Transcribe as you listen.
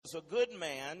was a good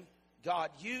man. God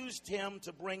used him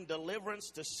to bring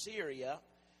deliverance to Syria.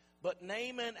 But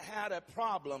Naaman had a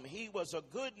problem. He was a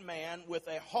good man with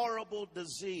a horrible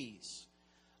disease.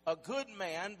 A good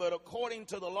man, but according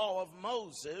to the law of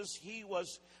Moses, he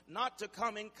was not to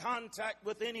come in contact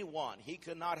with anyone. He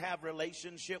could not have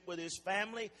relationship with his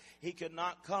family. He could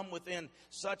not come within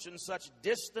such and such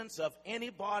distance of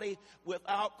anybody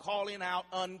without calling out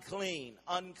unclean,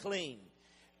 unclean.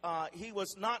 He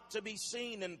was not to be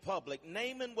seen in public.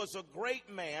 Naaman was a great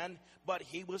man, but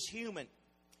he was human.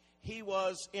 He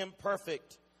was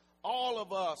imperfect. All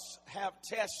of us have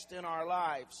tests in our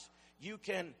lives. You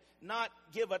can not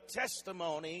give a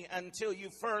testimony until you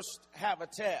first have a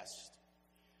test.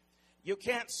 You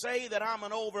can't say that I'm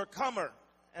an overcomer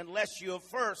unless you have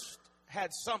first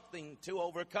had something to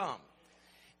overcome.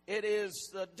 It is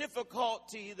the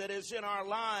difficulty that is in our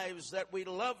lives that we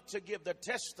love to give the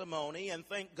testimony and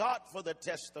thank God for the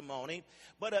testimony,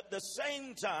 but at the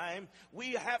same time,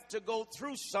 we have to go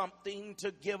through something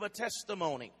to give a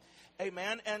testimony.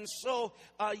 Amen. And so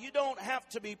you don't have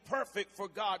to be perfect for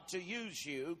God to use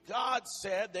you. God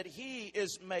said that he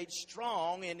is made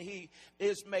strong and he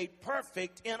is made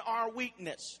perfect in our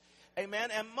weakness. Amen.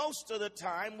 And most of the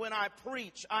time when I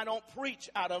preach, I don't preach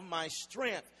out of my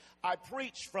strength. I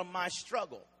preach from my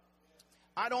struggle.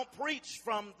 I don't preach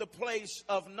from the place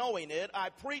of knowing it. I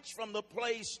preach from the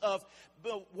place of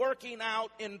working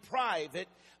out in private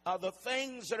the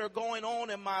things that are going on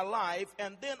in my life,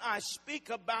 and then I speak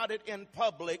about it in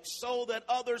public so that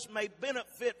others may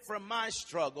benefit from my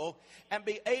struggle and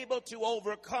be able to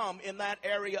overcome in that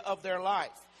area of their life.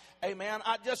 Amen.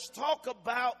 I just talk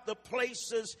about the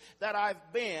places that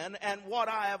I've been and what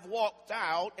I have walked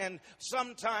out, and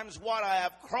sometimes what I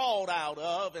have crawled out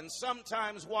of, and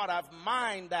sometimes what I've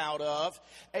mined out of.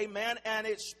 Amen. And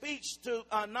it speaks to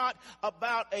not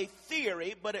about a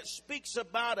theory, but it speaks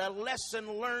about a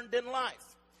lesson learned in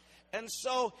life. And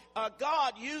so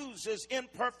God uses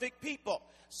imperfect people.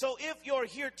 So if you're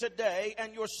here today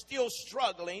and you're still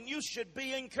struggling, you should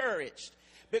be encouraged.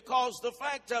 Because the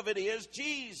fact of it is,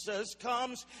 Jesus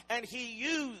comes and he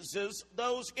uses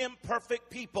those imperfect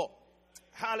people.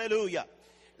 Hallelujah.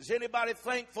 Is anybody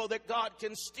thankful that God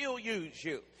can still use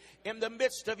you in the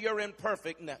midst of your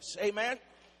imperfectness? Amen.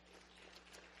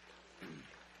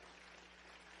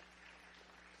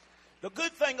 The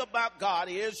good thing about God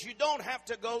is you don't have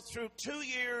to go through 2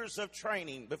 years of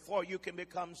training before you can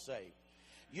become saved.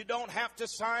 You don't have to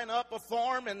sign up a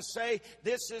form and say,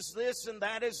 this is this and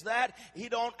that is that. He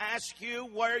don't ask you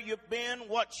where you've been,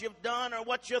 what you've done, or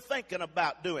what you're thinking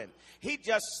about doing. He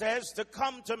just says to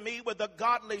come to me with a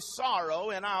godly sorrow,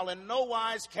 and I'll in no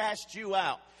wise cast you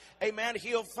out. Amen.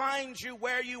 He'll find you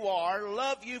where you are,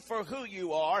 love you for who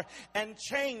you are, and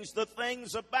change the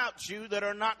things about you that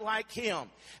are not like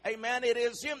him. Amen. It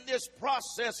is in this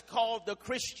process called the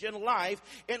Christian life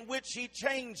in which he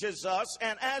changes us.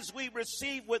 And as we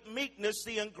receive with meekness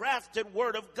the engrafted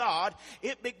word of God,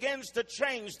 it begins to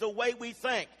change the way we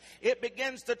think. It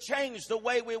begins to change the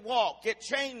way we walk. It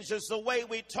changes the way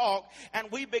we talk. And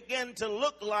we begin to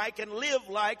look like and live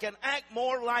like and act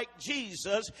more like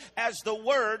Jesus as the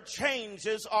word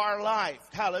changes our life.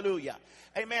 Hallelujah.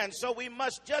 Amen. So we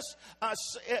must just,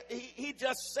 he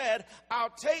just said, I'll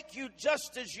take you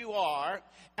just as you are,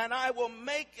 and I will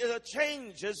make the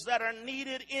changes that are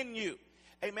needed in you.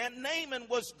 Amen. Naaman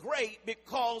was great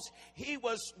because he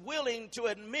was willing to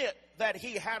admit that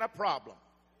he had a problem.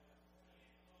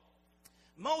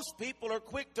 Most people are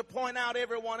quick to point out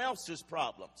everyone else's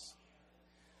problems.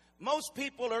 Most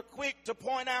people are quick to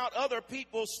point out other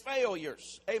people's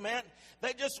failures. Amen.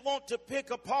 They just want to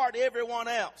pick apart everyone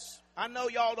else. I know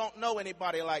y'all don't know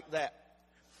anybody like that,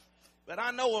 but I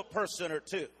know a person or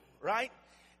two, right?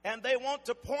 And they want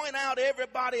to point out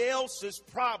everybody else's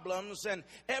problems and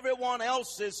everyone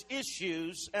else's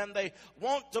issues, and they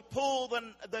want to pull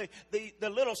the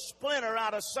little splinter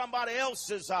out of somebody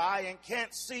else's eye and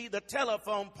can't see the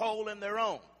telephone pole in their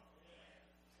own.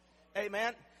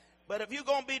 Amen. But if you're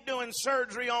going to be doing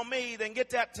surgery on me, then get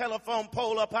that telephone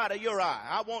pole up out of your eye.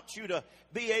 I want you to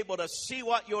be able to see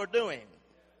what you're doing.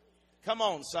 Come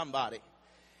on, somebody.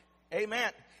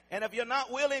 Amen. And if you're not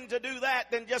willing to do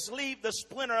that, then just leave the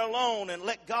splinter alone and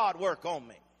let God work on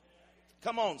me.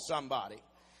 Come on, somebody.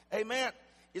 Amen.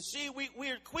 You see,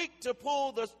 we're quick to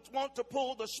want to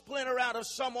pull the splinter out of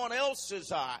someone else's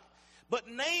eye. But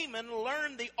Naaman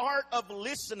learned the art of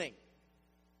listening.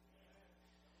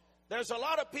 There's a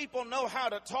lot of people know how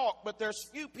to talk, but there's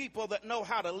few people that know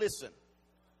how to listen.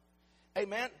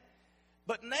 Amen.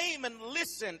 But Naaman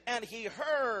listened, and he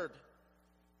heard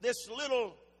this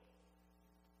little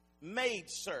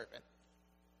maidservant,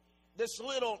 this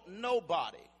little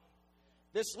nobody,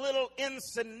 this little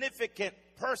insignificant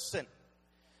person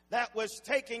that was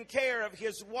taking care of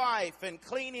his wife and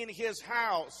cleaning his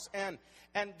house and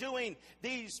doing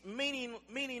these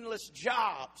meaningless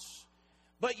jobs.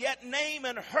 But yet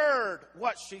Naaman heard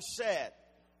what she said.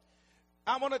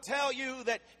 I want to tell you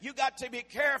that you got to be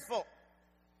careful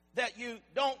that you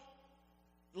don't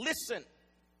listen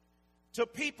to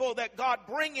people that God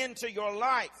bring into your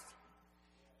life.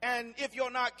 And if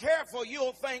you're not careful,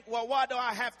 you'll think, well, why do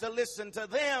I have to listen to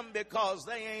them? Because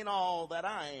they ain't all that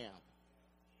I am.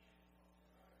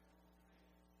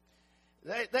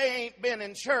 They ain't been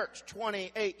in church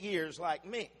 28 years like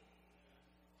me.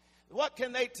 What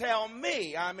can they tell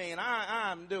me? I mean,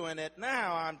 I'm doing it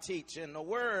now. I'm teaching the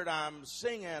word. I'm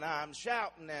singing. I'm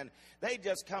shouting. And they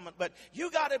just come. But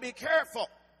you got to be careful.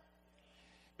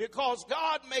 Because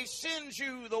God may send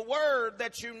you the word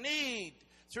that you need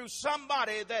through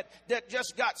somebody that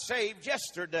just got saved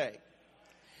yesterday.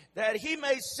 That he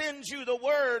may send you the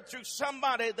word through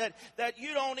somebody that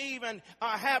you don't even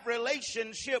have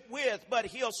relationship with. But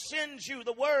he'll send you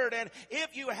the word. And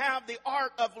if you have the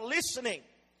art of listening,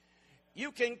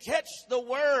 you can catch the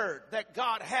word that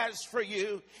God has for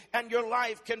you, and your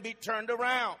life can be turned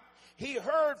around. He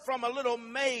heard from a little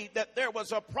maid that there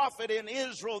was a prophet in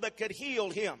Israel that could heal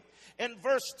him. In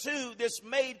verse 2, this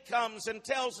maid comes and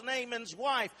tells Naaman's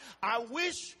wife, I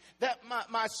wish that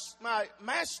my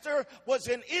master was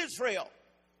in Israel,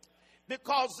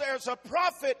 because there's a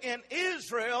prophet in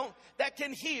Israel that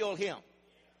can heal him.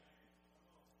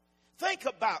 Think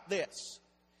about this.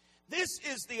 This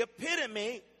is the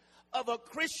epitome of a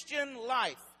Christian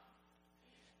life.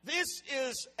 This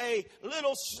is a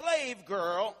little slave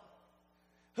girl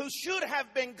who should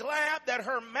have been glad that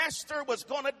her master was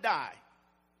going to die.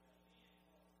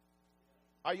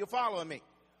 Are you following me?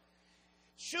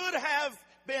 Should have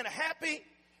been happy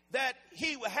that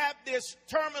he would have this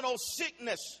terminal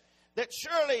sickness, that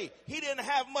surely he didn't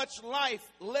have much life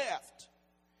left.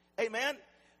 Amen?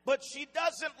 But she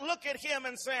doesn't look at him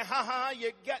and say,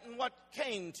 you're getting what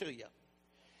came to you.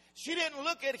 She didn't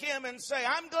look at him and say,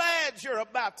 I'm glad you're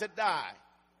about to die.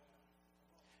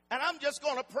 And I'm just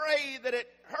going to pray that it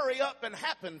hurry up and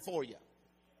happen for you.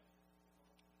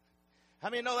 How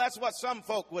many know that's what some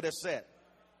folk would have said?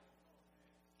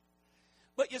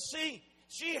 But you see,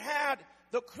 she had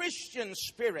the Christian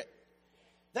spirit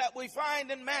that we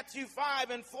find in Matthew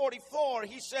 5:44.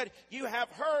 He said, you have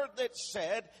heard that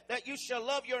said that you shall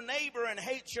love your neighbor and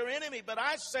hate your enemy. But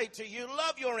I say to you,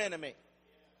 love your enemy.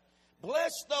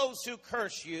 Bless those who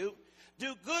curse you.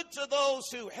 Do good to those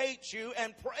who hate you,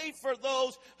 and pray for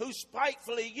those who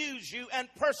spitefully use you and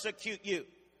persecute you.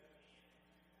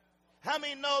 How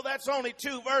many know that's only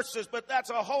 2 verses, but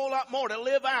that's a whole lot more to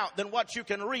live out than what you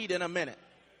can read in a minute.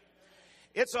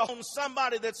 It's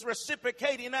somebody that's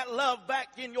reciprocating that love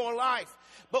back in your life.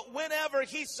 But whenever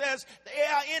he says,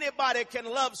 yeah, anybody can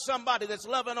love somebody that's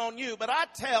loving on you, but I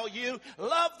tell you,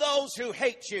 love those who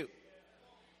hate you.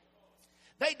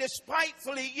 They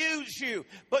despitefully use you,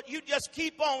 but you just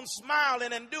keep on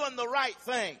smiling and doing the right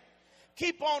thing.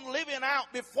 Keep on living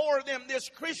out before them this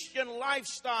Christian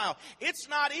lifestyle. It's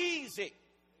not easy.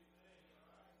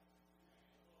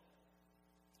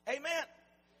 Amen.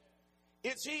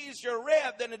 It's easier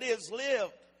read than it is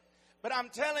lived. But I'm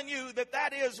telling you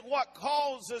that is what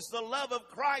causes the love of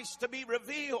Christ to be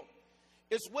revealed.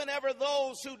 Is whenever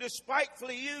those who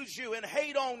despitefully use you and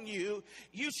hate on you,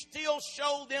 you still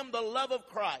show them the love of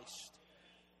Christ.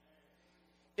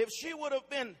 If she would have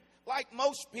been like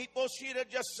most people, she'd have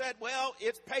just said, well,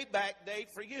 it's payback day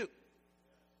for you.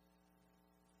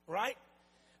 Right?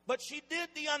 But she did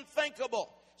the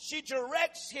unthinkable. She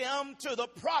directs him to the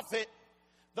prophet,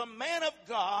 the man of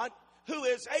God, who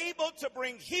is able to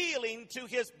bring healing to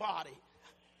his body.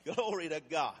 Glory to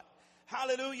God.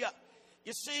 Hallelujah.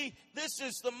 You see, this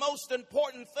is the most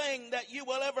important thing that you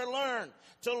will ever learn,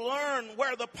 to learn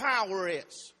where the power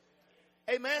is.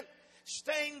 Amen.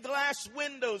 Stained glass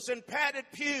windows and padded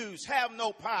pews have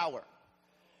no power.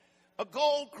 A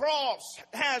gold cross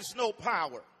has no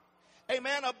power.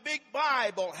 Amen. A big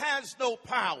Bible has no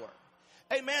power.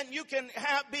 Amen. You can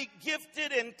be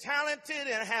gifted and talented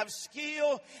and have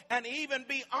skill and even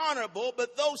be honorable,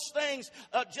 but those things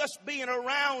just being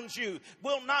around you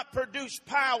will not produce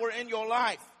power in your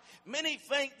life. Many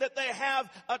think that they have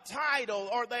a title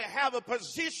or they have a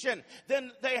position,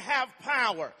 then they have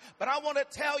power. But I want to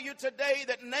tell you today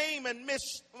that Naaman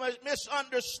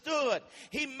misunderstood.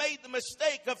 He made the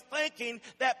mistake of thinking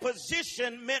that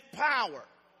position meant power.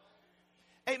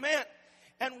 Amen.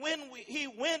 And when he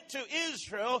went to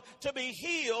Israel to be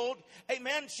healed,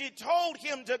 amen, she told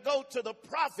him to go to the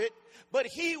prophet, but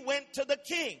he went to the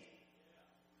king.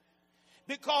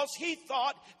 because he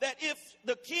thought that if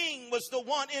the king was the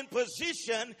one in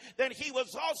position, then he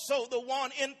was also the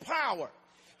one in power.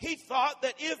 He thought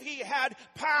that if he had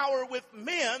power with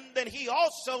men, then he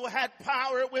also had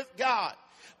power with God.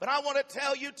 But I want to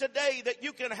tell you today that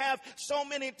you can have so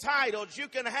many titles. You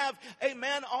can have,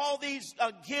 amen, all these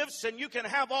gifts, and you can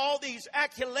have all these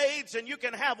accolades, and you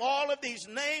can have all of these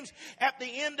names at the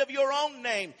end of your own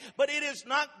name. But it is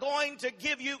not going to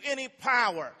give you any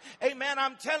power. Amen.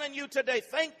 I'm telling you today,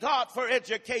 thank God for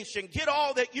education. Get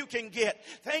all that you can get.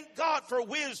 Thank God for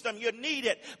wisdom. You need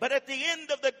it. But at the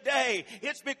end of the day,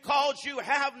 it's because you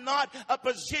have not a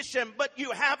position, but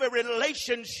you have a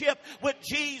relationship with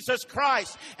Jesus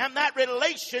Christ. And that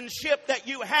relationship that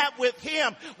you have with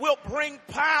him will bring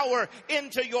power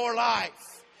into your life.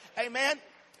 Amen.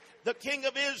 The king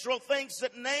of Israel thinks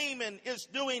that Naaman is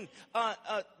doing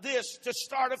this to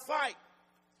start a fight.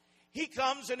 He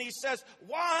comes and he says,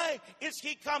 why is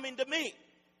he coming to me?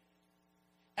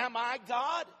 Am I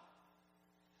God?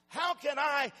 How can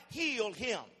I heal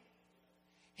him?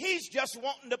 He's just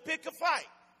wanting to pick a fight.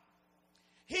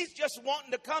 He's just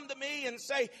wanting to come to me and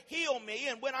say, heal me.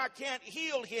 And when I can't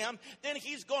heal him, then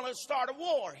he's going to start a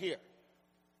war here.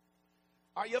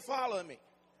 Are you following me?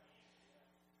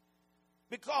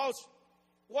 Because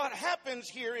what happens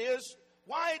here is,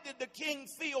 why did the king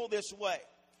feel this way?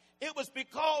 It was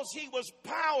because he was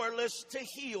powerless to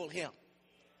heal him.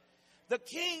 The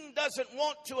king doesn't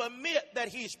want to admit that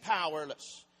he's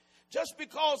powerless. Just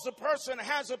because a person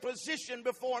has a position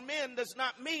before men does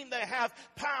not mean they have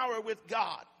power with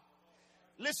God.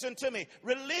 Listen to me.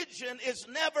 Religion is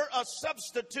never a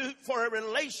substitute for a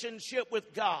relationship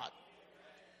with God.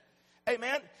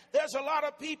 Amen. There's a lot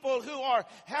of people who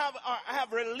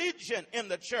have religion in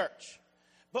the church.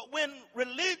 But when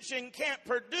religion can't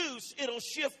produce, it'll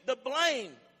shift the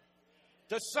blame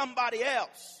to somebody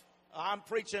else. I'm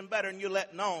preaching better than you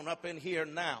letting on up in here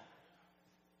now.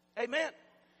 Amen.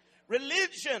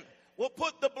 Religion will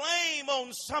put the blame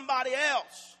on somebody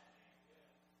else.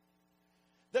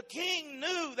 The king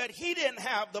knew that he didn't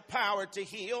have the power to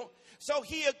heal, so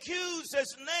he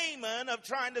accuses Naaman of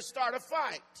trying to start a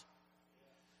fight,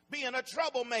 being a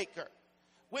troublemaker.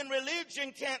 When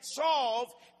religion can't solve,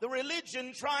 the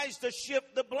religion tries to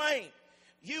shift the blame.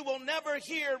 You will never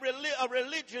hear a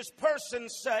religious person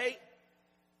say,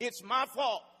 it's my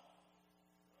fault.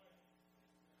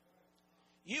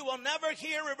 You will never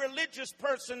hear a religious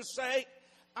person say,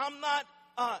 I'm not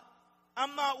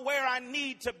where I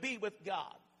need to be with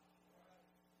God.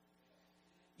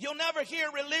 You'll never hear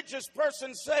a religious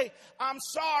person say, I'm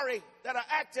sorry that I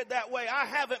acted that way. I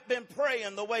haven't been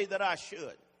praying the way that I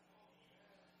should.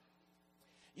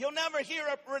 You'll never hear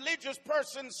a religious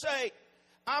person say,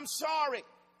 I'm sorry.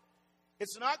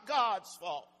 It's not God's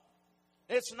fault.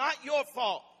 It's not your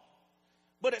fault.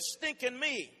 But it's stinking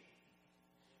me.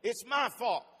 It's my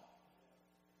fault.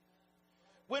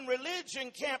 When religion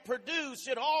can't produce,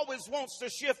 it always wants to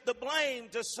shift the blame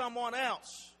to someone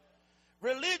else.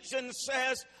 Religion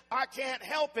says, I can't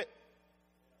help it.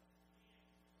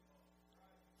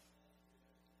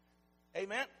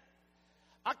 Amen.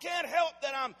 I can't help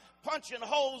that I'm punching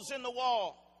holes in the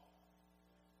wall.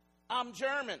 I'm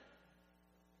German.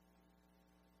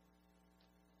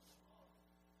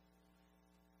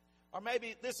 Or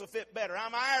maybe this will fit better.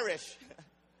 I'm Irish.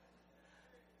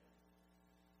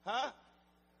 Huh?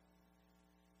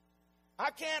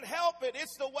 I can't help it.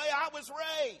 It's the way I was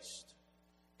raised.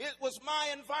 It was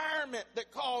my environment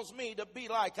that caused me to be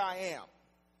like I am.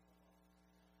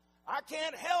 I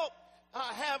can't help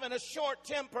having a short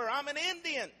temper. I'm an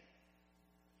Indian.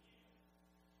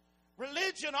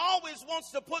 Religion always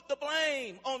wants to put the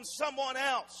blame on someone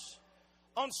else,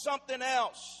 on something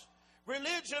else.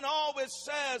 Religion always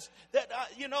says that,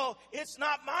 it's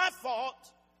not my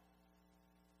fault.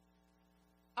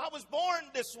 I was born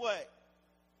this way.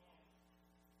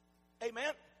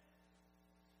 Amen.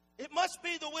 It must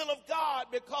be the will of God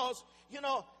because,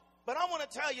 but I want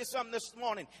to tell you something this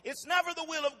morning. It's never the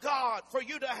will of God for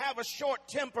you to have a short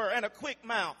temper and a quick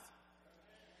mouth.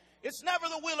 It's never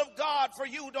the will of God for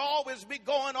you to always be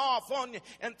going off on you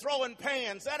and throwing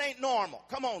pans. That ain't normal.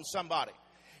 Come on, somebody.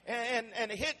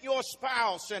 And hitting your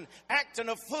spouse and acting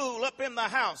a fool up in the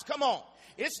house. Come on.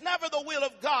 It's never the will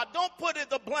of God. Don't put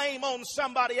the blame on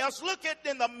somebody else. Look it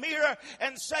in the mirror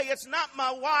and say, it's not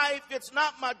my wife, it's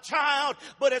not my child,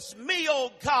 but it's me, oh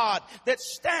God,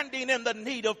 that's standing in the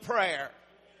need of prayer.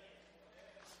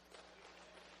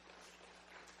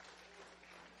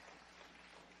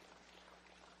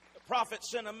 The prophet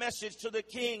sent a message to the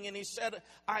king and he said,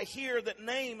 I hear that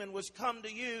Naaman was come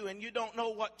to you and you don't know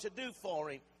what to do for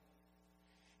him.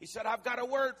 He said, I've got a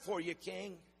word for you,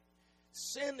 king.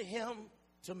 send him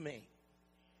to me.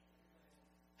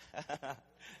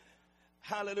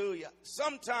 Hallelujah.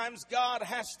 Sometimes God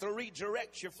has to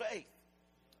redirect your faith.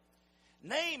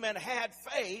 Naaman had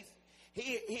faith.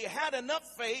 He had enough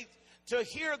faith to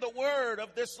hear the word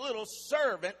of this little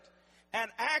servant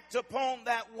and act upon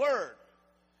that word.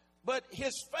 But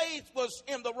his faith was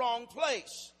in the wrong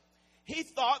place. He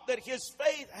thought that his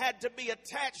faith had to be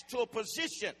attached to a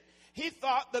position. He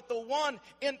thought that the one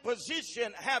in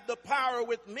position had the power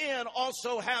with men,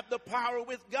 also have the power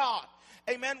with God.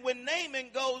 Amen. When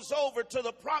Naaman goes over to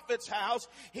the prophet's house,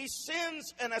 he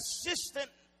sends an assistant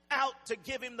out to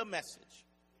give him the message.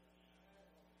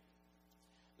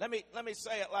 Let me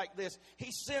say it like this.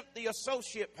 He sent the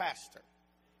associate pastor.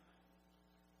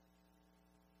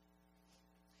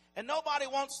 And nobody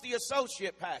wants the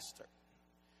associate pastor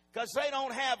because they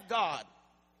don't have God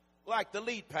like the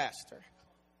lead pastor.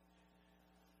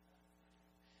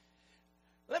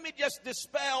 Let me just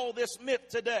dispel this myth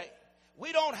today.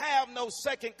 We don't have no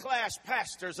second-class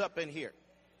pastors up in here.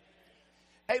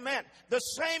 Amen. The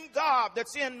same God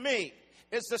that's in me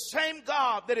is the same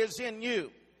God that is in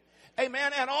you.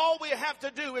 Amen. And all we have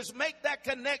to do is make that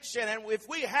connection. And if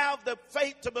we have the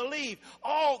faith to believe,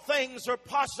 all things are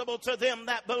possible to them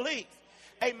that believe.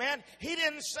 Amen. He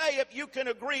didn't say if you can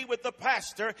agree with the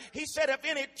pastor. He said if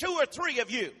any two or three of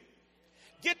you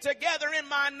get together in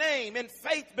my name in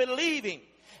faith believing,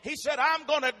 he said, I'm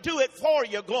going to do it for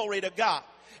you. Glory to God.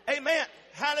 Amen.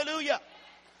 Hallelujah.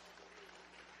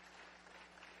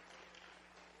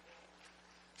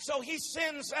 So he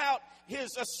sends out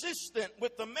his assistant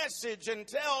with the message and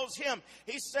tells him,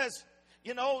 he says,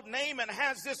 you know, Naaman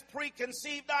has this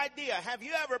preconceived idea. Have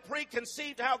you ever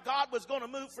preconceived how God was going to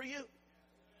move for you?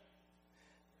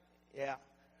 Yeah.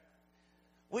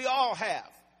 We all have.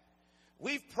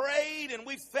 We've prayed and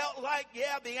we felt like,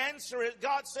 yeah, the answer is,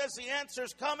 God says the answer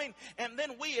is coming. And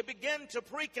then we begin to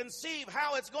preconceive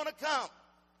how it's going to come.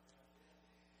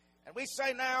 And we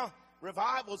say now,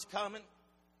 revival's coming.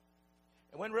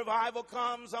 And when revival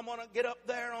comes, I'm going to get up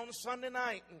there on Sunday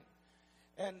night.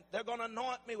 And they're going to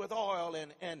anoint me with oil.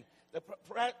 And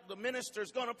the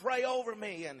minister's going to pray over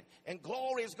me. And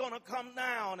glory is going to come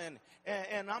down.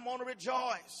 And I'm going to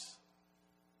rejoice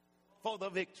for the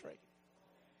victory.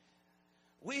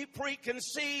 We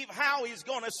preconceive how he's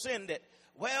going to send it.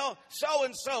 Well,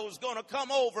 so-and-so is going to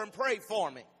come over and pray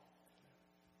for me.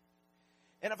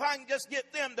 And if I can just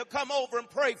get them to come over and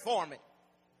pray for me.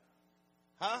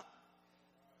 Huh?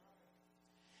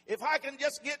 If I can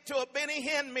just get to a Benny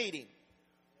Hinn meeting.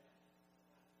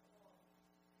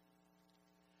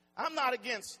 I'm not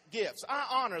against gifts. I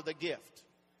honor the gift.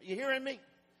 Are you hearing me?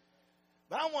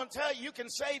 But I want to tell you, you can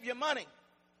save your money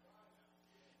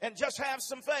and just have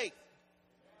some faith.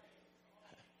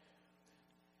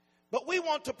 But we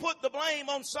want to put the blame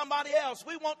on somebody else.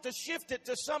 We want to shift it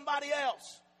to somebody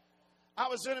else. I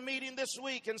was in a meeting this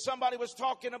week and somebody was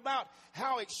talking about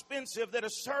how expensive that a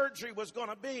surgery was going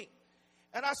to be.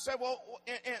 And I said, well,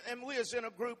 and we was in a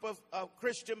group of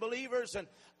Christian believers, and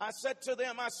I said to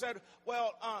them, I said,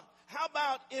 well, how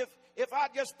about if I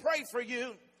just pray for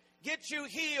you, get you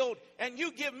healed, and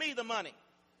you give me the money?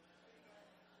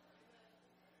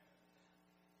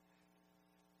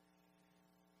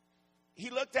 He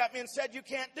looked at me and said, you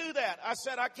can't do that. I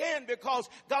said, I can, because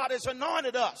God has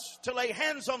anointed us to lay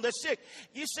hands on the sick.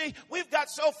 You see, we've got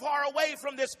so far away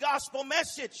from this gospel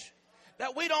message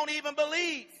that we don't even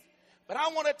believe. But I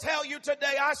want to tell you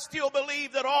today, I still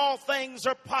believe that all things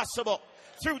are possible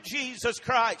through Jesus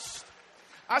Christ.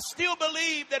 I still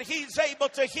believe that he's able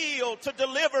to heal, to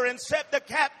deliver, and set the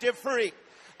captive free.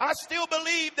 I still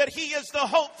believe that he is the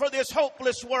hope for this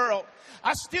hopeless world.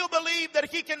 I still believe that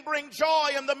he can bring joy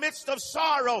in the midst of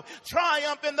sorrow,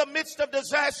 triumph in the midst of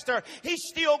disaster. He's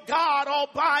still God all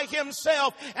by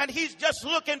himself, and he's just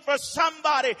looking for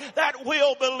somebody that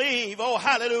will believe. Oh,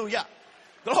 hallelujah.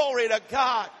 Glory to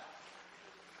God.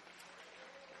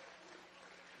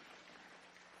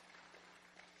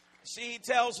 See, he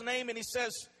tells Naaman, he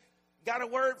says, got a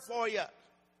word for you.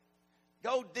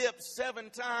 Go dip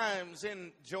 7 times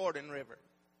in Jordan River.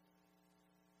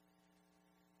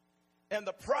 And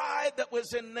the pride that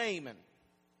was in Naaman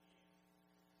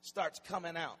starts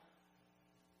coming out.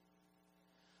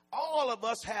 All of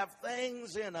us have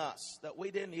things in us that we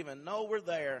didn't even know were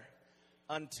there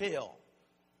until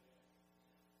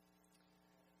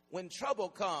when trouble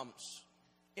comes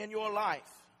in your life,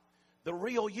 the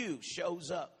real you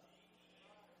shows up.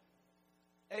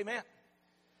 Amen.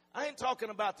 I ain't talking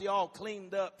about the all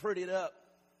cleaned up, prettied up,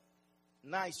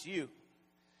 nice you.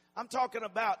 I'm talking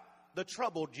about the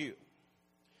troubled you.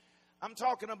 I'm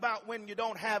talking about when you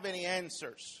don't have any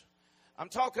answers. I'm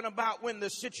talking about when the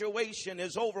situation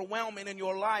is overwhelming in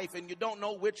your life and you don't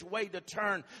know which way to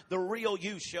turn, the real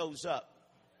you shows up.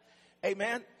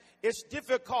 Amen. It's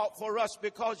difficult for us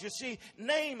because, you see,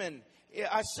 Naaman,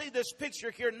 I see this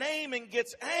picture here. Naaman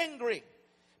gets angry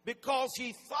because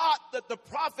he thought that the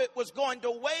prophet was going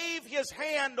to wave his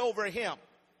hand over him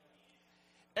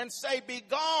and say, "Be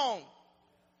gone."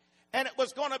 And it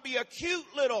was going to be a cute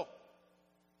little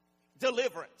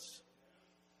deliverance,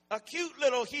 a cute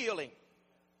little healing.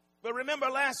 But remember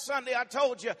last Sunday I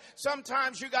told you,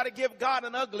 sometimes you got to give God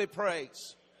an ugly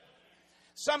praise.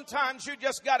 Sometimes you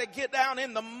just got to get down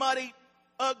in the muddy,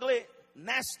 ugly,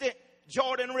 nasty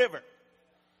Jordan River.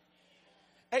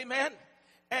 Amen.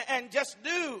 And just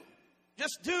do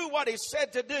what he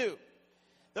said to do.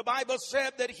 The Bible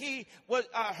said that he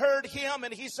heard him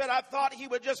and he said, "I thought he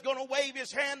was just going to wave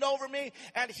his hand over me."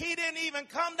 And he didn't even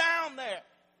come down there.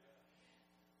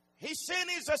 He sent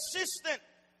his assistant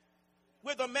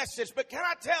with a message. But can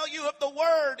I tell you, if the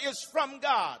word is from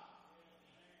God,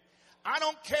 I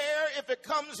don't care if it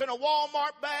comes in a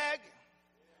Walmart bag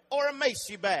or a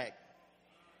Macy bag.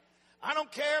 I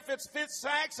don't care if it's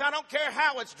Fitz-Saks. I don't care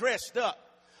how it's dressed up.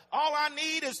 All I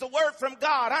need is the word from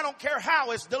God. I don't care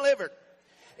how it's delivered.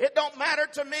 It don't matter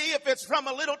to me if it's from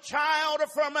a little child or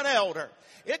from an elder.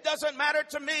 It doesn't matter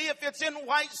to me if it's in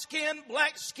white skin,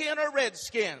 black skin, or red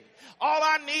skin. All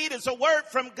I need is a word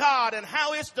from God, and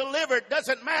how it's delivered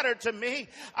doesn't matter to me.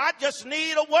 I just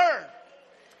need a word.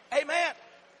 Amen.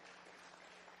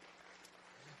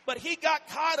 But he got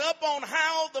caught up on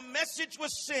how the message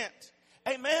was sent.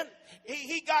 Amen.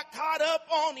 He got caught up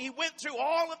on, he went through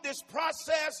all of this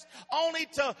process only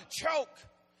to choke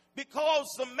because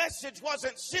the message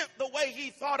wasn't sent the way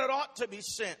he thought it ought to be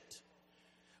sent.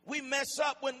 We mess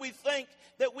up when we think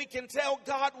that we can tell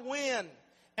God when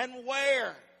and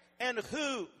where and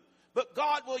who. But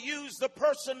God will use the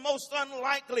person most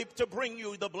unlikely to bring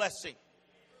you the blessing.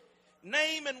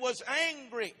 Naaman was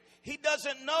angry. He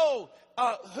doesn't know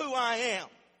who I am.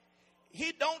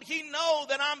 He know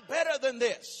that I'm better than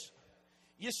this.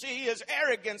 You see, his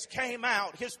arrogance came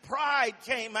out. His pride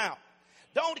came out.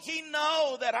 Don't he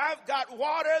know that I've got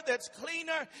water that's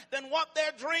cleaner than what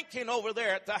they're drinking over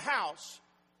there at the house?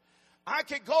 I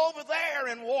could go over there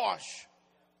and wash.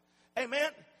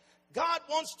 Amen. God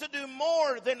wants to do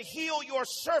more than heal your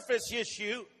surface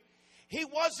issue. He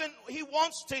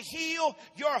wants to heal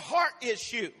your heart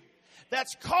issue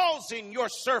that's causing your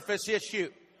surface issue.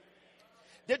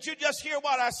 Did you just hear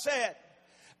what I said?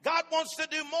 God wants to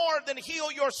do more than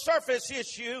heal your surface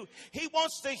issue. He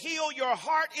wants to heal your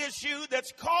heart issue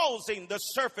that's causing the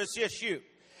surface issue.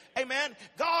 Amen.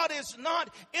 God is not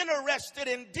interested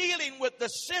in dealing with the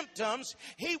symptoms.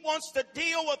 He wants to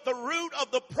deal with the root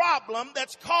of the problem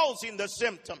that's causing the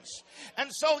symptoms. And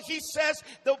so he says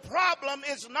the problem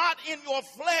is not in your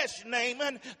flesh,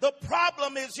 Naaman. The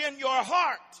problem is in your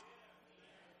heart.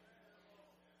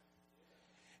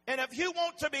 And if you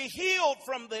want to be healed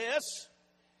from this,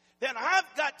 then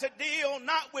I've got to deal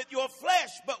not with your flesh,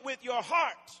 but with your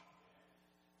heart.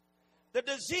 The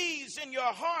disease in your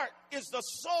heart is the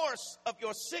source of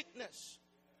your sickness.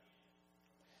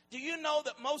 Do you know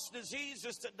that most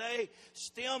diseases today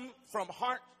stem from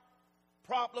heart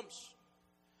problems?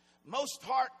 Most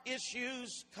heart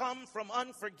issues come from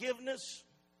unforgiveness,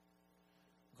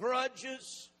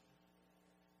 grudges,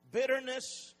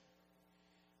 bitterness,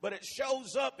 but it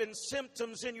shows up in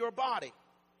symptoms in your body.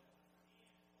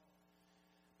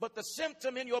 But the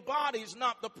symptom in your body is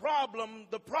not the problem.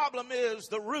 The problem is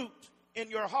the root in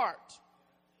your heart.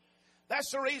 That's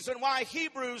the reason why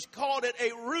Hebrews called it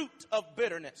a root of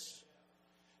bitterness.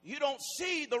 You don't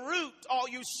see the root. All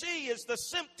you see is the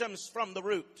symptoms from the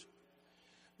root.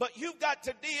 But you've got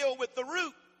to deal with the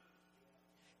root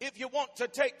if you want to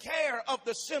take care of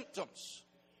the symptoms.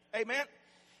 Amen.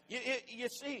 You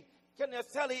see, can I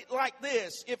tell you like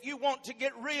this? If you want to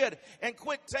get rid and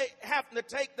quit having to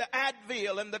take the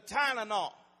Advil and the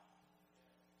Tylenol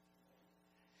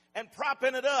and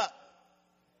propping it up,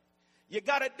 you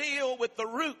got to deal with the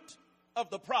root of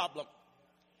the problem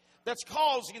that's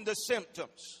causing the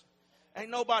symptoms. Ain't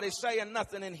nobody saying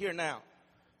nothing in here now.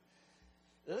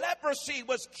 Leprosy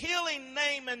was killing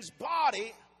Naaman's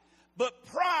body, but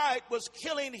pride was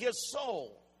killing his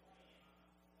soul.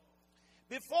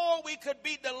 Before we could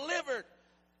be delivered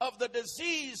of the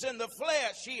disease in the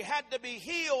flesh, he had to be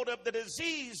healed of the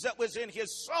disease that was in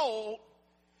his soul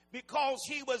because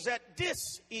he was at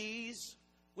dis-ease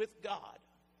with God.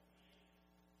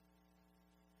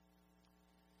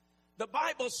 The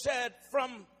Bible said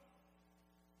from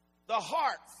the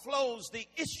heart flows the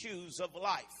issues of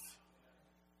life.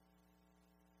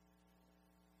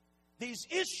 These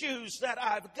issues that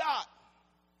I've got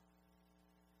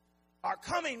are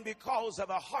coming because of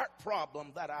a heart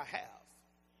problem that I have.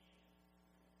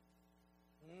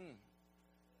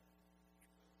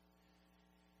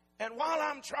 And while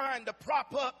I'm trying to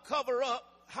prop up, cover up,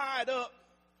 hide up,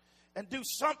 and do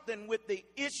something with the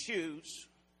issues,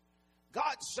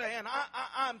 God's saying,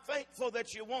 I'm thankful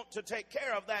that you want to take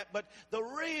care of that, but the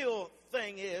real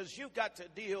thing is you've got to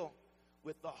deal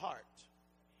with the heart.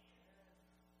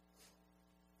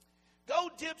 Go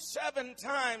dip 7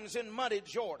 times in muddy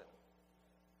Jordan.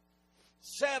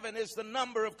 7 is the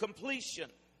number of completion.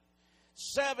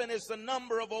 7 is the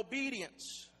number of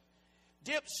obedience.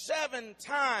 Dip 7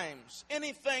 times.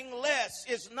 Anything less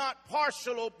is not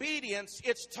partial obedience,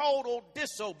 it's total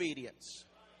disobedience.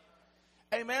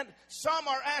 Amen. Some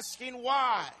are asking,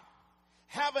 why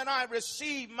haven't I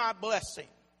received my blessing?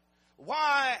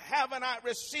 Why haven't I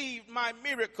received my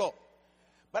miracle?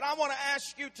 But I want to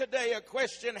ask you today a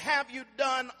question. Have you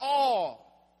done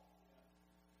all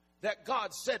that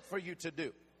God said for you to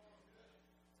do?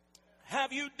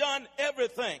 Have you done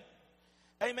everything?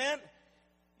 Amen.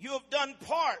 You have done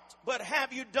part, but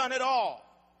have you done it all?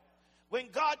 When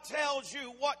God tells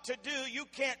you what to do, you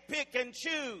can't pick and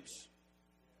choose.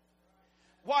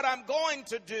 What I'm going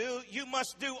to do, you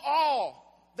must do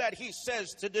all that he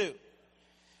says to do.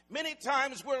 Many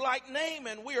times we're like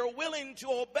Naaman. We are willing to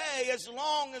obey as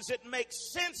long as it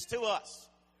makes sense to us.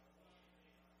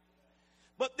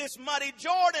 But this muddy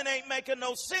Jordan ain't making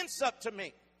no sense up to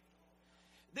me.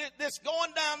 This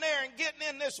going down there and getting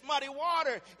in this muddy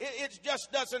water, it just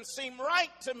doesn't seem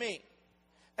right to me.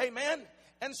 Amen.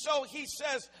 And so he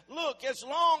says, look, as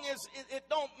long as it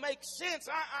don't make sense,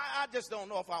 I just don't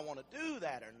know if I want to do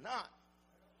that or not.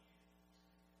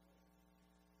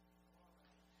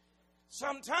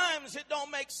 Sometimes it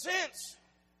don't make sense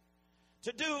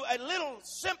to do a little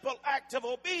simple act of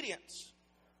obedience.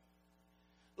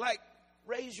 Like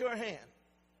raise your hand.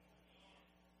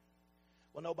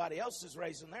 Well, nobody else is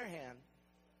raising their hand.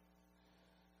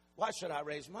 Why should I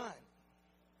raise mine?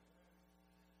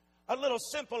 A little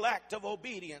simple act of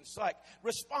obedience, like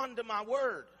respond to my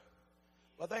word.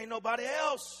 Well, there ain't nobody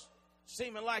else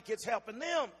seeming like it's helping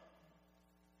them.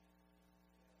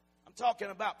 I'm talking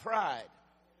about pride.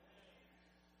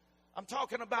 I'm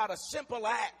talking about a simple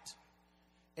act,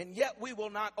 and yet we will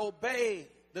not obey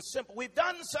the simple. We've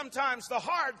done sometimes the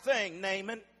hard thing,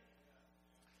 Naaman.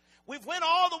 We've went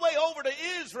all the way over to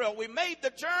Israel. We made the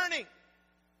journey.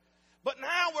 But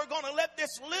now we're going to let this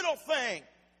little thing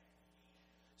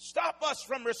stop us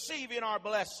from receiving our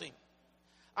blessing.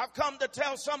 I've come to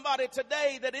tell somebody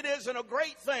today that it isn't a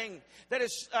great thing that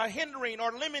is hindering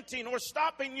or limiting or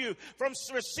stopping you from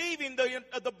receiving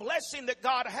the blessing that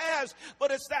God has,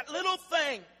 but it's that little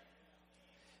thing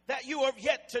that you have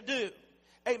yet to do.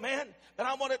 Amen. And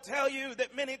I want to tell you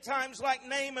that many times, like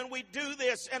Naaman, we do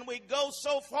this and we go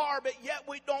so far, but yet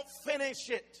we don't finish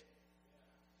it.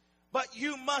 But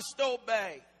you must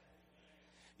obey.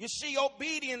 You see,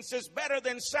 obedience is better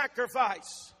than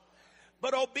sacrifice.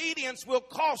 But obedience will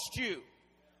cost you.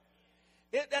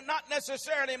 Not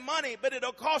necessarily money, but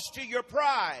it'll cost you your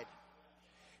pride.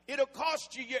 It'll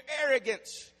cost you your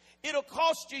arrogance. It'll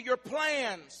cost you your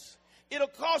plans. It'll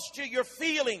cost you your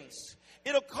feelings.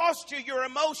 It'll cost you your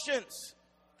emotions.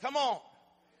 Come on.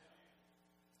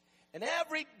 And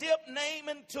every dip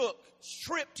Naaman took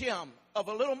stripped him of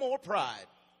a little more pride.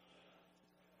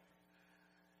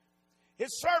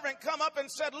 His servant come up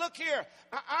and said, look here,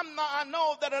 I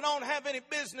know that I don't have any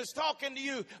business talking to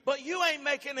you, but you ain't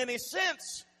making any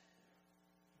sense.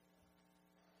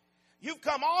 You've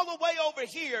come all the way over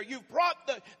here. You've brought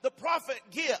the prophet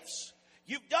gifts.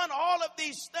 You've done all of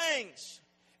these things.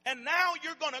 And now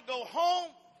you're going to go home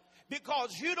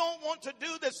because you don't want to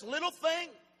do this little thing.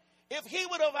 If he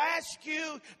would have asked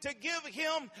you to give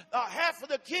him half of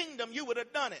the kingdom, you would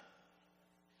have done it.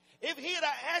 If he had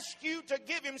asked you to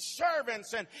give him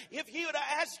servants, and if he would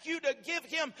have asked you to give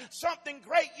him something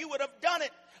great, you would have done it.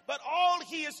 But all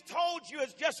he has told you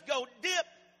is just go dip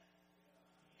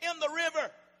in the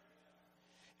river.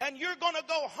 And you're going to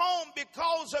go home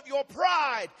because of your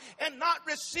pride and not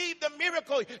receive the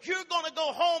miracle. You're going to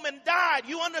go home and die.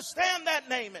 You understand that,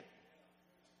 Naaman?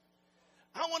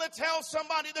 I want to tell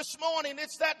somebody this morning,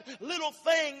 it's that little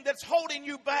thing that's holding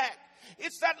you back.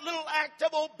 It's that little act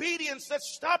of obedience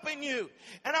that's stopping you.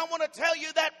 And I want to tell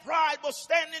you that pride will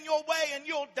stand in your way and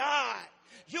you'll die.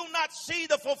 You'll not see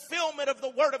the fulfillment of the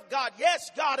Word of God. Yes,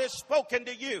 God has spoken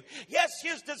to you. Yes,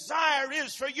 His desire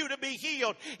is for you to be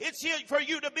healed. It's for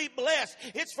you to be blessed.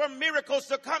 It's for miracles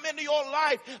to come into your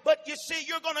life. But you see,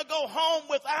 you're going to go home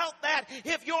without that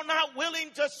if you're not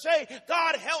willing to say,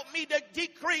 God, help me to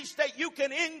decrease that you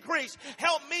can increase.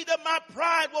 Help me that my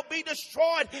pride will be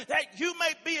destroyed, that you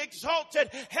may be exalted.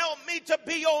 Help me to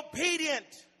be obedient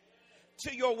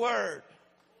to your Word.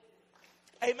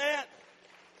 Amen.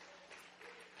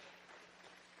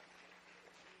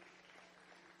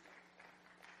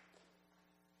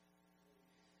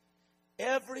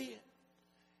 Every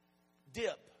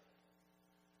dip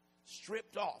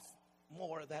stripped off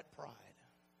more of that pride.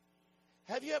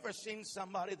 Have you ever seen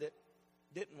somebody that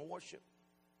didn't worship?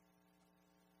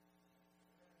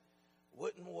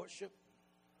 Wouldn't worship?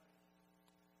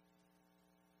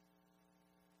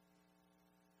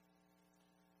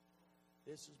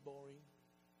 This is boring.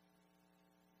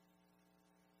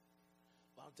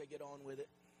 Why don't they get on with it?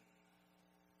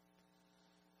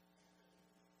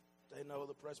 They know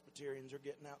the Presbyterians are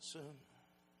getting out soon.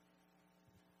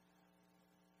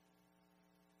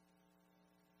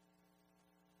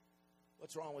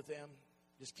 What's wrong with them?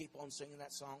 Just keep on singing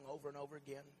that song over and over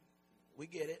again. We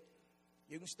get it.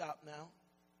 You can stop now.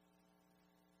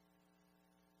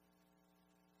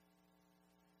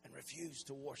 And refuse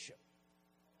to worship.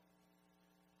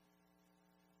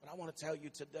 But I want to tell you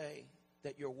today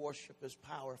that your worship is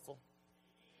powerful.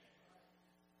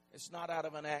 It's not out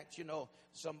of an act. You know,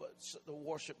 the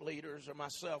worship leaders or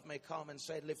myself may come and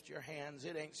say, lift your hands.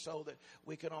 It ain't so that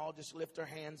we can all just lift our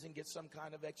hands and get some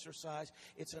kind of exercise.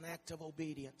 It's an act of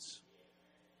obedience.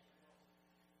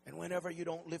 And whenever you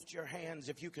don't lift your hands,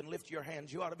 if you can lift your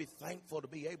hands, you ought to be thankful to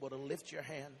be able to lift your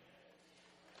hand.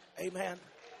 Amen.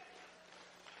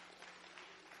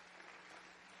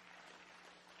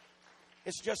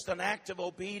 It's just an act of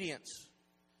obedience.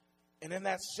 And in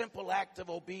that simple act of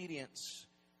obedience,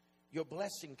 your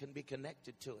blessing can be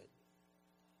connected to it.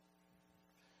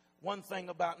 One thing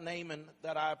about Naaman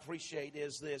that I appreciate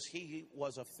is this: he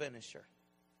was a finisher.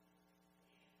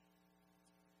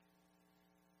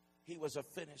 He was a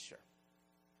finisher.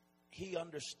 He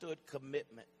understood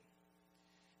commitment.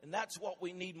 And that's what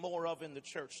we need more of in the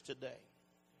church today.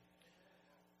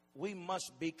 We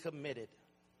must be committed.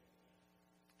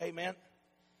 Amen.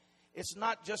 It's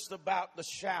not just about the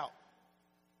shout.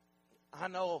 I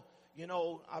know,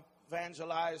 I've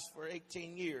evangelized for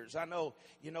 18 years. I know,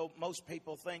 most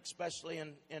people think, especially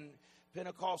in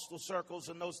Pentecostal circles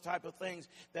and those type of things,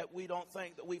 that we don't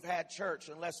think that we've had church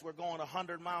unless we're going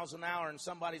 100 miles an hour and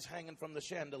somebody's hanging from the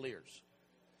chandeliers.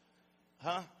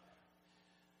 Huh?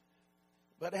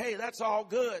 But hey, that's all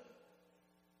good.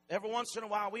 Every once in a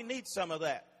while, we need some of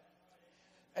that.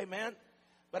 Amen.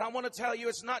 But I want to tell you,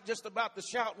 it's not just about the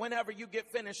shout. Whenever you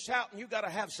get finished shouting, you got to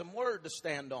have some word to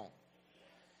stand on.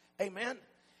 Amen.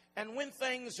 And when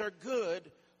things are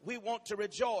good, we want to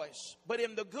rejoice. But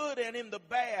in the good and in the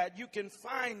bad, you can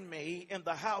find me in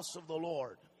the house of the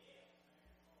Lord.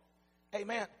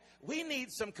 Amen. We need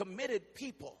some committed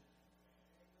people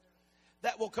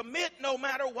that will commit no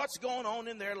matter what's going on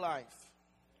in their life.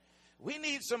 We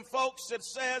need some folks that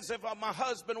says, if my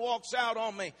husband walks out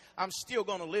on me, I'm still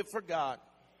going to live for God.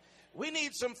 We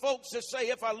need some folks that say,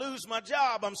 if I lose my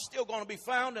job, I'm still going to be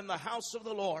found in the house of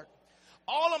the Lord.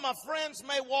 All of my friends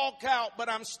may walk out, but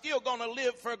I'm still going to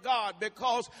live for God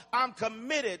because I'm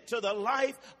committed to the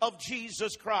life of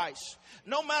Jesus Christ.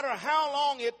 No matter how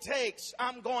long it takes,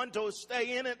 I'm going to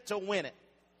stay in it to win it.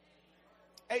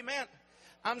 Amen.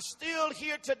 I'm still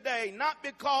here today, not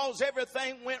because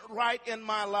everything went right in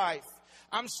my life.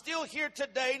 I'm still here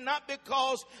today not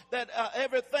because that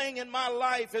everything in my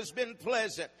life has been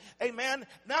pleasant. Amen.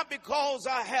 Not because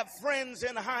I have friends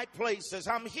in high places.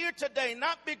 I'm here today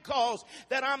not because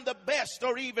that I'm the best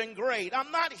or even great. I'm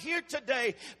not here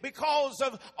today because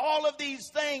of all of these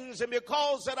things and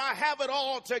because that I have it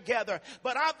all together.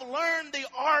 But I've learned the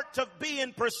art of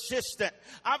being persistent.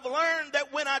 I've learned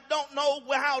that when I don't know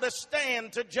how to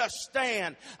stand, to just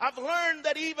stand. I've learned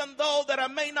that even though that I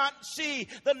may not see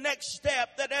the next step,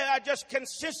 that I just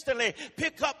consistently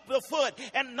pick up the foot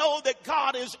and know that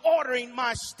God is ordering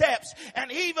my steps.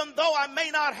 And even though I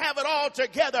may not have it all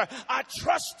together, I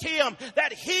trust Him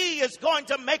that He is going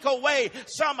to make a way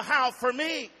somehow for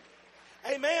me.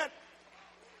 Amen.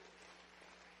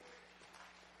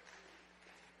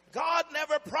 God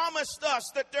never promised us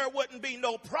that there wouldn't be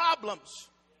no problems.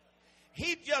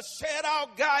 He just said, I'll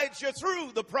guide you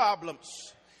through the problems.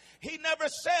 He never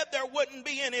said there wouldn't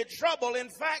be any trouble. In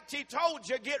fact, He told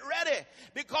you, get ready.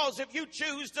 Because if you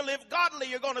choose to live godly,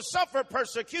 you're going to suffer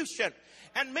persecution.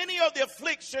 And many of the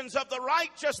afflictions of the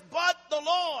righteous, but the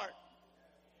Lord.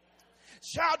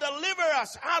 shall deliver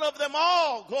us out of them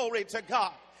all. Glory to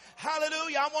God.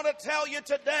 Hallelujah. I want to tell you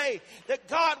today that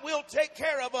God will take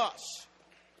care of us.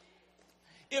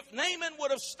 If Naaman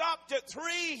would have stopped at 3,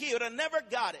 he would have never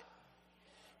got it.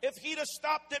 If he'd have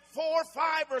stopped at 4,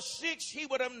 5, or 6, he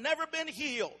would have never been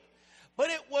healed. But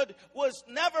he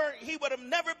would have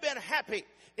never been happy.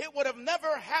 It would have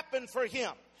never happened for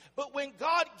him. But when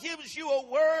God gives you a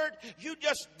word, you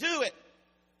just do it.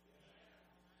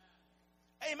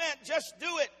 Amen. Just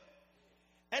do it.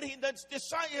 And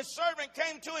his servant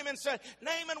came to him and said,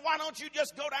 Naaman, why don't you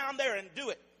just go down there and do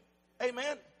it?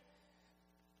 Amen.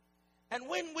 And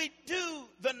when we do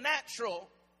the natural,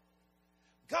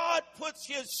 God puts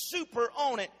his super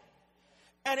on it,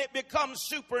 and it becomes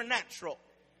supernatural.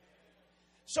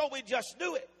 So we just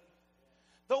do it.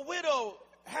 The widow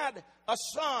had a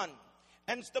son,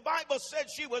 and the Bible said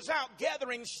she was out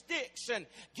gathering sticks and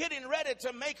getting ready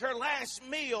to make her last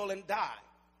meal and die.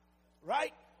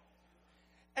 Right?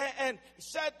 And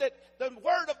said that the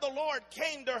word of the Lord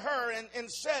came to her and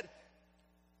said,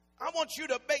 I want you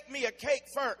to bake me a cake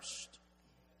first.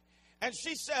 And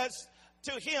she says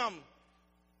to him,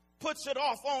 puts it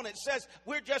off on it, says,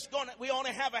 we only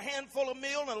have a handful of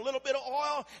meal and a little bit of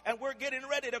oil, and we're getting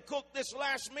ready to cook this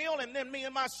last meal, and then me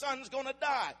and my son's going to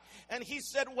die. And he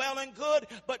said, well and good,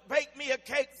 but bake me a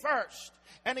cake first.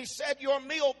 And he said, your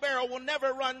meal barrel will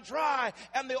never run dry,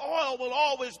 and the oil will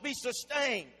always be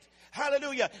sustained.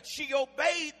 Hallelujah. She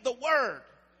obeyed the word.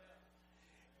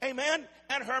 Amen.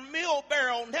 And her meal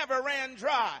barrel never ran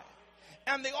dry.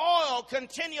 And the oil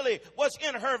continually was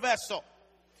in her vessel.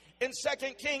 In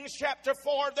 2 Kings chapter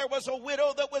 4, there was a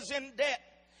widow that was in debt.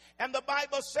 And the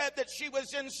Bible said that she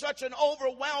was in such an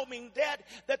overwhelming debt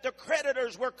that the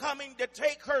creditors were coming to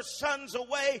take her sons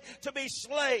away to be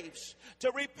slaves,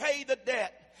 to repay the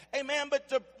debt. Amen.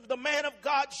 But the man of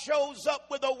God shows up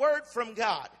with a word from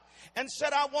God and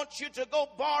said, I want you to go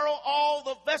borrow all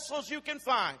the vessels you can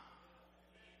find.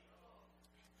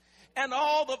 And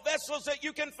all the vessels that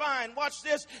you can find. Watch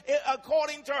this.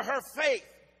 According to her faith,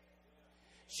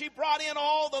 she brought in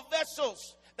all the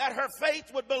vessels that her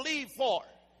faith would believe for.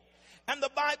 And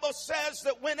the Bible says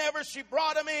that whenever she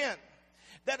brought them in,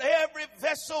 that every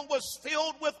vessel was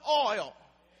filled with oil.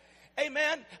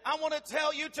 Amen. I want to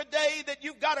tell you today that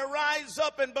you've got to rise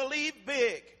up and believe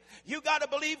big. You got to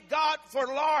believe God for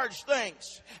large things.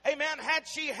 Amen. Had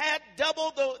she had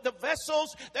double the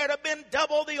vessels, there'd have been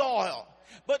double the oil.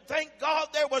 But thank God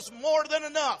there was more than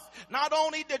enough. Not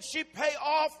only did she pay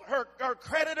off her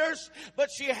creditors, but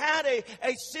she had a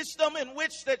system in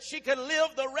which that she could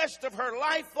live the rest of her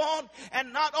life on.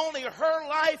 And not only her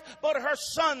life, but her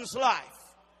son's life.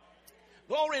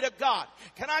 Glory to God.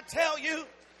 Can I tell you?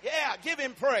 Yeah, give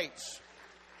him praise.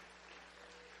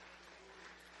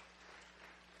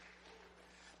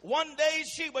 One day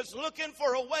she was looking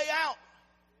for a way out.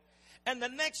 And the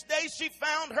next day she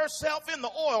found herself in the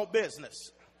oil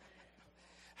business.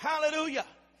 Hallelujah.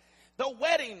 The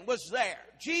wedding was there.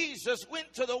 Jesus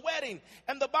went to the wedding.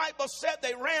 And the Bible said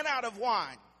they ran out of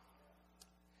wine.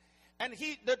 And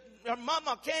her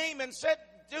mama came and said,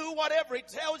 do whatever he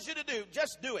tells you to do.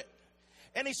 Just do it.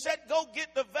 And he said, go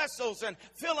get the vessels and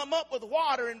fill them up with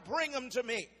water and bring them to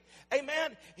me.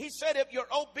 Amen. He said, if you're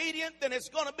obedient, then it's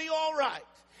going to be all right.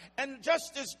 And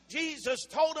just as Jesus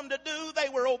told them to do, they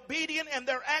were obedient, and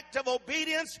their act of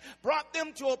obedience brought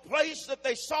them to a place that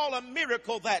they saw a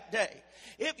miracle that day.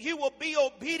 If you will be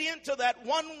obedient to that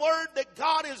one word that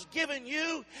God has given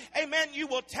you, amen, you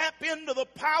will tap into the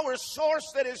power source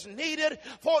that is needed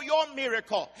for your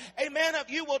miracle. Amen. If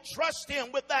you will trust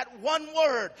him with that one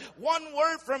word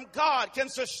from God can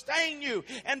sustain you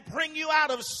and bring you out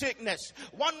of sickness.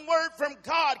 One word from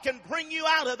God can bring you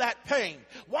out of that pain.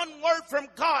 One word from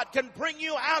God can bring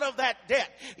you out of that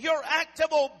debt. Your act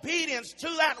of obedience to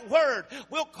that word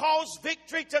will cause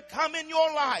victory to come in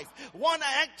your life. One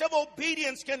act of obedience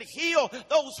can heal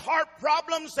those heart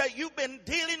problems that you've been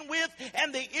dealing with,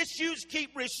 and the issues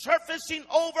keep resurfacing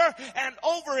over and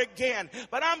over again.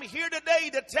 But I'm here today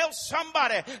to tell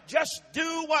somebody, just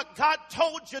do what God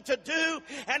told you to do,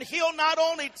 and he'll not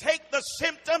only take the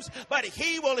symptoms, but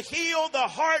he will heal the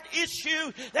heart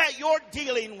issue that you're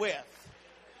dealing with.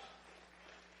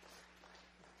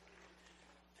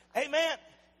 Amen.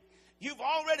 You've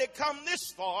already come this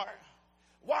far.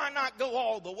 Why not go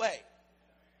all the way?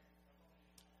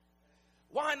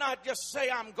 Why not just say,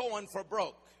 I'm going for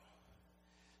broke?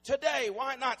 Today,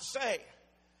 why not say,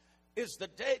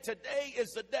 today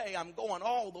is the day I'm going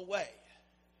all the way.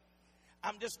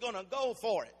 I'm just going to go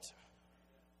for it.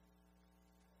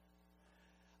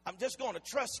 I'm just going to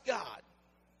trust God.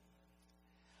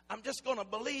 I'm just going to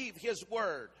believe his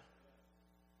word.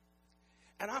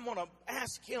 And I'm going to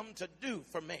ask him to do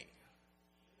for me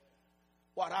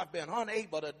what I've been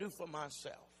unable to do for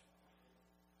myself.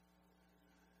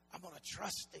 I'm going to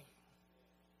trust him.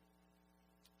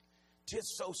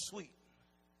 'Tis so sweet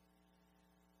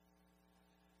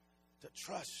to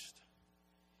trust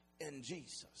in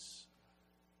Jesus.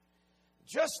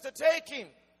 Just to take him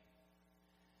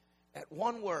at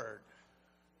one word.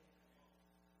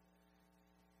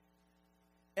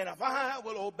 And if I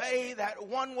will obey that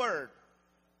one word,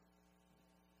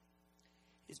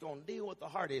 he's going to deal with the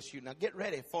heart issue. Now get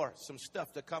ready for some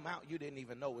stuff to come out you didn't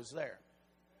even know was there.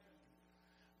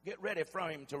 Get ready for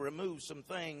him to remove some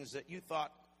things that you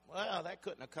thought, well, that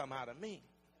couldn't have come out of me.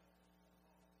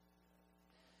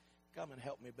 Come and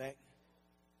help me back.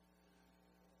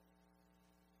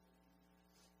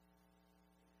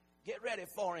 Get ready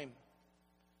for him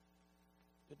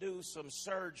to do some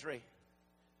surgery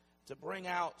to bring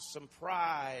out some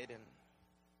pride and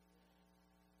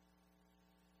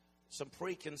some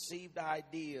preconceived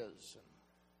ideas and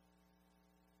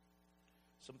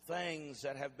some things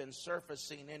that have been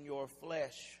surfacing in your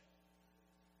flesh.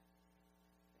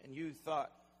 And you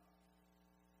thought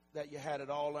that you had it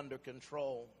all under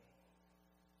control.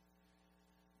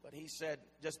 But he said,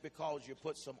 just because you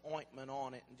put some ointment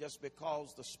on it and just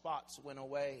because the spots went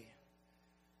away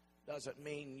doesn't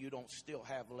mean you don't still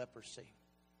have leprosy.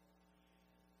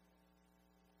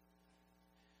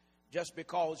 Just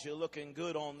because you're looking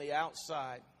good on the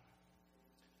outside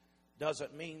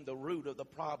doesn't mean the root of the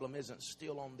problem isn't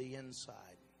still on the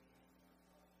inside.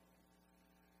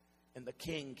 And the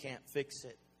king can't fix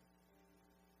it.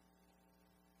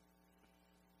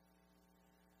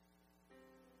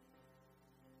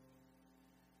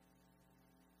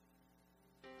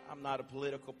 I'm not a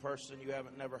political person. You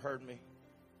haven't never heard me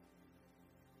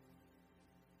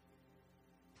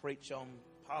preach on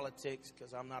politics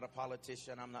because I'm not a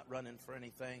politician. I'm not running for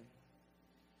anything.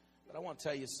 But I want to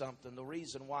tell you something. The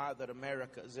reason why that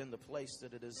America is in the place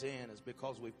that it is in is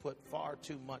because we put far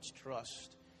too much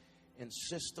trust in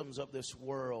systems of this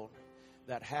world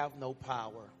that have no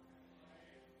power.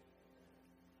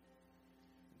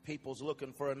 People's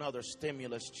looking for another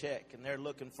stimulus check, and they're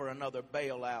looking for another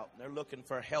bailout, and they're looking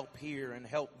for help here and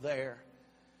help there.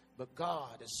 But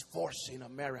God is forcing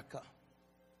America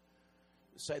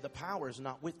to say the power is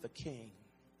not with the king.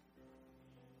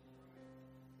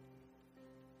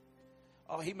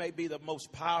 Oh, he may be the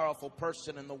most powerful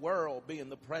person in the world, being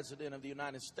the president of the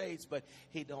United States, but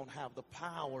he don't have the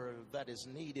power that is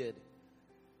needed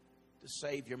to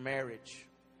save your marriage.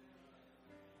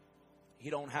 He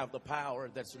don't have the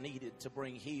power that's needed to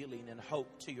bring healing and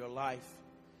hope to your life.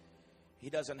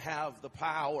 He doesn't have the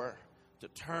power to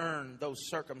turn those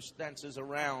circumstances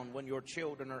around when your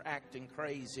children are acting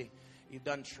crazy. You've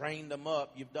done trained them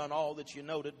up. You've done all that you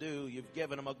know to do. You've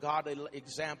given them a godly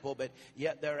example, but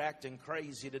yet they're acting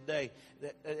crazy today.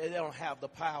 They don't have the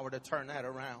power to turn that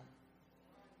around.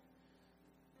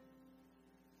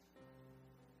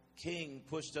 King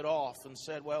pushed it off and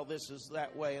said, well, this is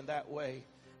that way and that way.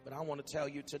 But I want to tell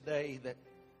you today that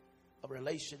a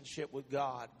relationship with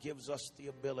God gives us the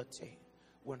ability,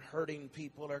 when hurting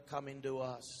people are coming to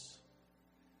us,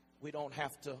 we don't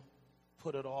have to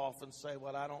put it off and say,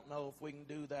 well, I don't know if we can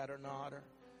do that or not, or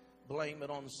blame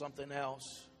it on something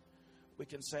else. We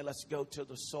can say, let's go to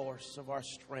the source of our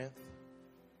strength.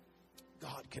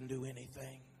 God can do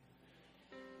anything.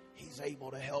 He's able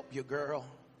to help you, girl.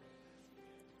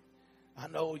 I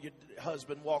know your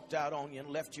husband walked out on you and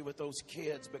left you with those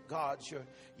kids, but God's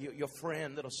your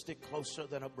friend that'll stick closer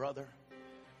than a brother.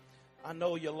 I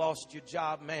know you lost your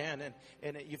job, man,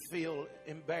 and you feel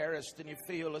embarrassed and you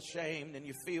feel ashamed and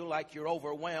you feel like you're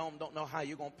overwhelmed, don't know how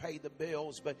you're going to pay the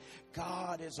bills, but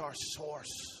God is our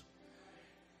source.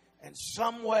 And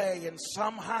some way and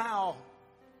somehow,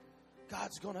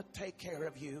 God's going to take care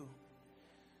of you.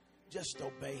 Just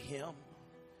obey Him.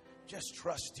 Just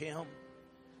trust Him.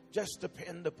 Just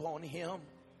depend upon Him,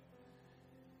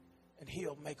 and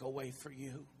He'll make a way for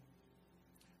you.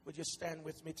 Would you stand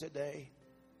with me today?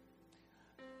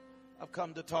 I've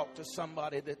come to talk to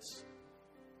somebody that's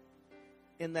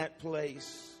in that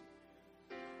place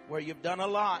where you've done a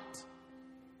lot.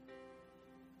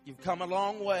 You've come a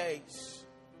long ways,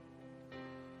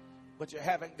 but you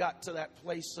haven't got to that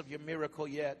place of your miracle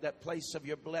yet, that place of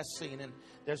your blessing, and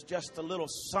there's just a little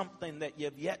something that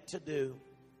you've yet to do.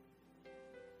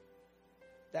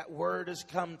 That word has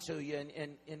come to you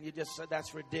and you just said,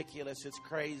 that's ridiculous. It's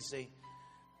crazy.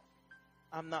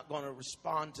 I'm not going to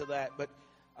respond to that. But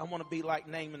I want to be like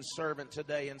Naaman's servant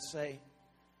today and say,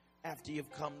 after you've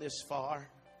come this far,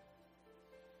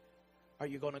 are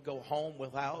you going to go home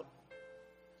without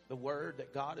the word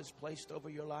that God has placed over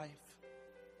your life?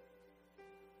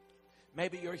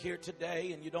 Maybe you're here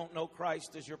today and you don't know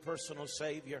Christ as your personal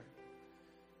Savior.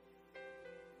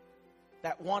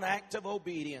 That one act of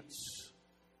obedience,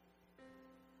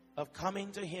 of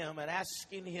coming to Him and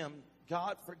asking Him,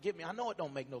 God, forgive me. I know it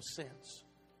don't make no sense.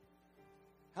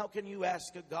 How can you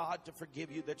ask a God to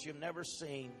forgive you that you've never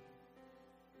seen?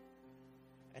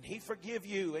 And He forgive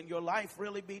you and your life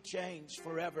really be changed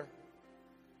forever?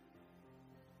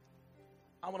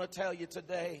 I want to tell you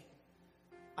today,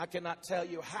 I cannot tell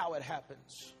you how it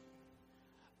happens.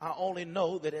 I only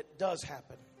know that it does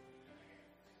happen.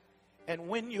 And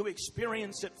when you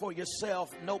experience it for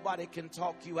yourself, nobody can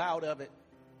talk you out of it.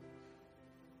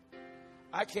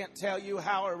 I can't tell you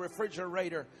how a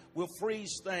refrigerator will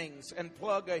freeze things and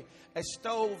plug a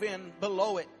stove in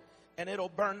below it and it'll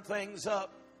burn things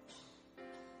up.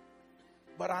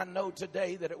 But I know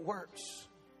today that it works.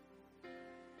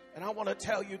 And I want to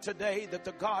tell you today that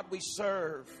the God we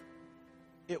serve,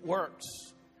 it works.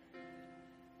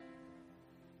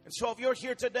 And so if you're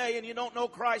here today and you don't know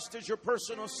Christ as your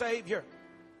personal Savior,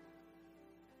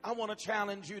 I want to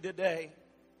challenge you today.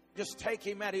 Just take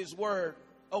Him at His word.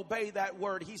 Obey that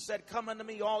word. He said, come unto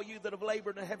me, all you that have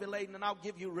labored and heavy laden, and I'll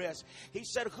give you rest. He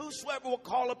said, whosoever will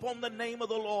call upon the name of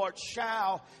the Lord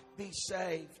shall be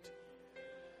saved.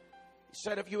 He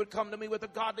said, if you would come to me with a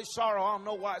godly sorrow, I'll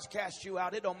no wise cast you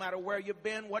out. It don't matter where you've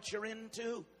been, what you're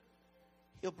into.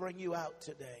 He'll bring you out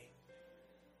today.